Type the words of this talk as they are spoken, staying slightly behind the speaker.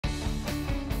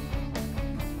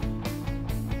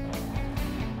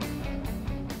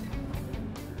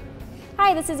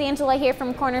Hi, this is Angela here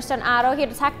from Cornerstone Auto, here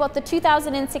to talk about the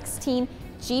 2016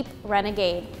 Jeep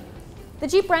Renegade. The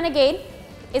Jeep Renegade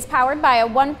is powered by a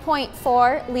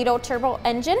 1.4 liter turbo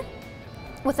engine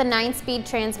with a 9-speed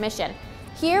transmission.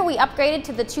 Here we upgraded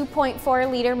to the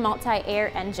 2.4 liter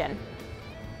multi-air engine.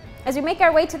 As we make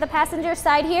our way to the passenger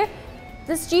side here,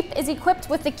 this Jeep is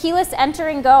equipped with the keyless enter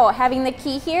and go. Having the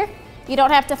key here, you don't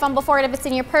have to fumble for it if it's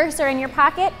in your purse or in your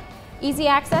pocket. Easy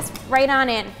access right on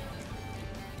in.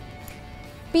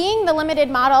 Being the limited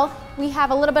model, we have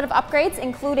a little bit of upgrades,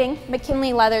 including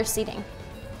McKinley leather seating.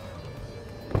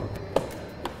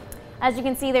 As you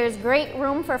can see, there's great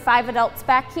room for 5 adults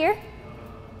back here.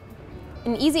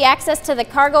 And easy access to the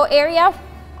cargo area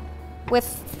with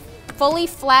fully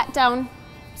flat down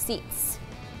seats.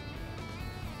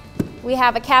 We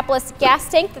have a capless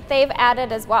gas tank that they've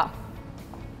added as well.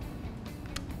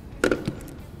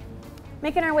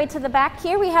 Making our way to the back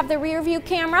here, we have the rear view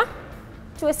camera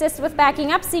to assist with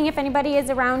backing up, seeing if anybody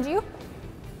is around you.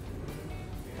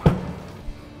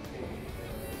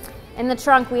 In the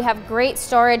trunk, we have great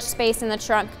storage space in the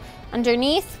trunk.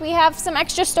 Underneath, we have some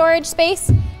extra storage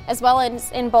space, as well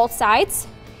as in both sides.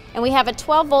 And we have a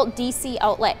 12-volt DC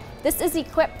outlet. This is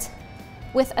equipped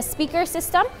with a speaker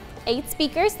system, 8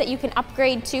 speakers that you can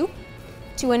upgrade to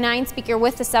a 9-speaker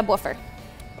with a subwoofer.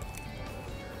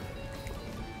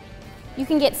 You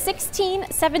can get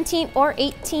 16, 17, or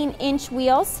 18-inch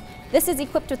wheels. This is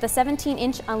equipped with a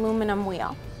 17-inch aluminum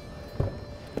wheel.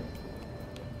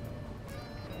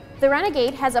 The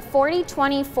Renegade has a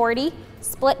 40-20-40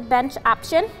 split bench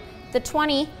option. The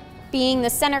 20 being the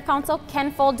center console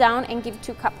can fold down and give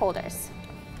 2 cup holders.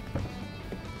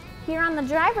 Here on the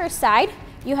driver's side,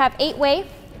 you have 8-way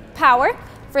power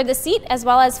for the seat as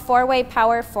well as 4-way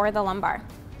power for the lumbar.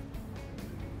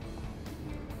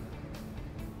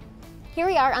 Here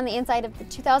we are on the inside of the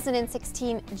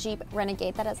 2016 Jeep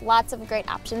Renegade that has lots of great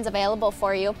options available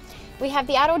for you. We have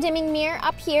the auto dimming mirror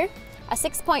up here, a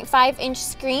 6.5-inch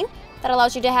screen that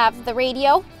allows you to have the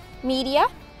radio, media,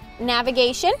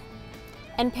 navigation,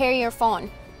 and pair your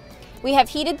phone. We have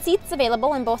heated seats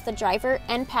available in both the driver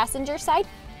and passenger side,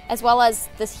 as well as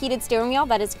this heated steering wheel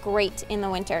that is great in the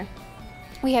winter.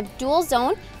 We have dual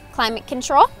zone climate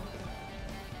control,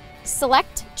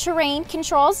 select terrain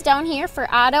controls down here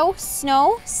for auto,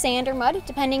 snow, sand, or mud,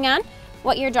 depending on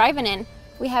what you're driving in.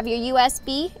 We have your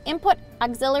USB input,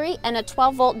 auxiliary, and a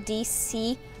 12-volt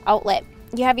DC outlet.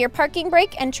 You have your parking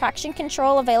brake and traction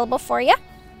control available for you.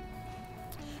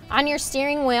 On your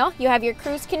steering wheel, you have your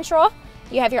cruise control,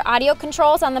 you have your audio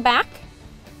controls on the back,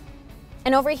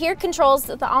 and over here controls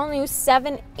the all-new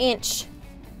 7-inch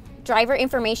driver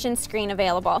information screen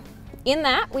available. In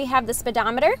that, we have the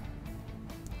speedometer.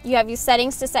 You have your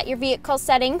settings to set your vehicle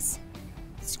settings,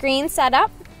 screen setup,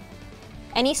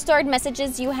 any stored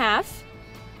messages you have,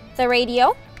 the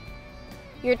radio,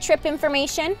 your trip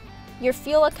information, your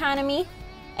fuel economy,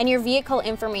 and your vehicle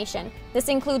information. This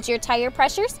includes your tire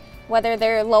pressures, whether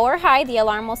they're low or high, the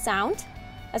alarm will sound,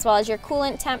 as well as your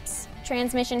coolant temps,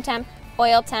 transmission temp,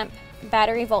 oil temp,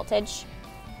 battery voltage.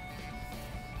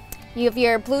 You have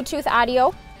your Bluetooth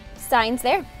audio signs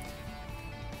there.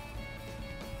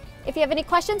 If you have any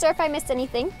questions or if I missed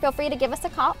anything, feel free to give us a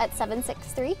call at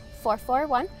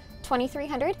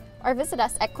 763-441-2300 or visit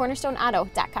us at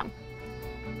cornerstoneauto.com.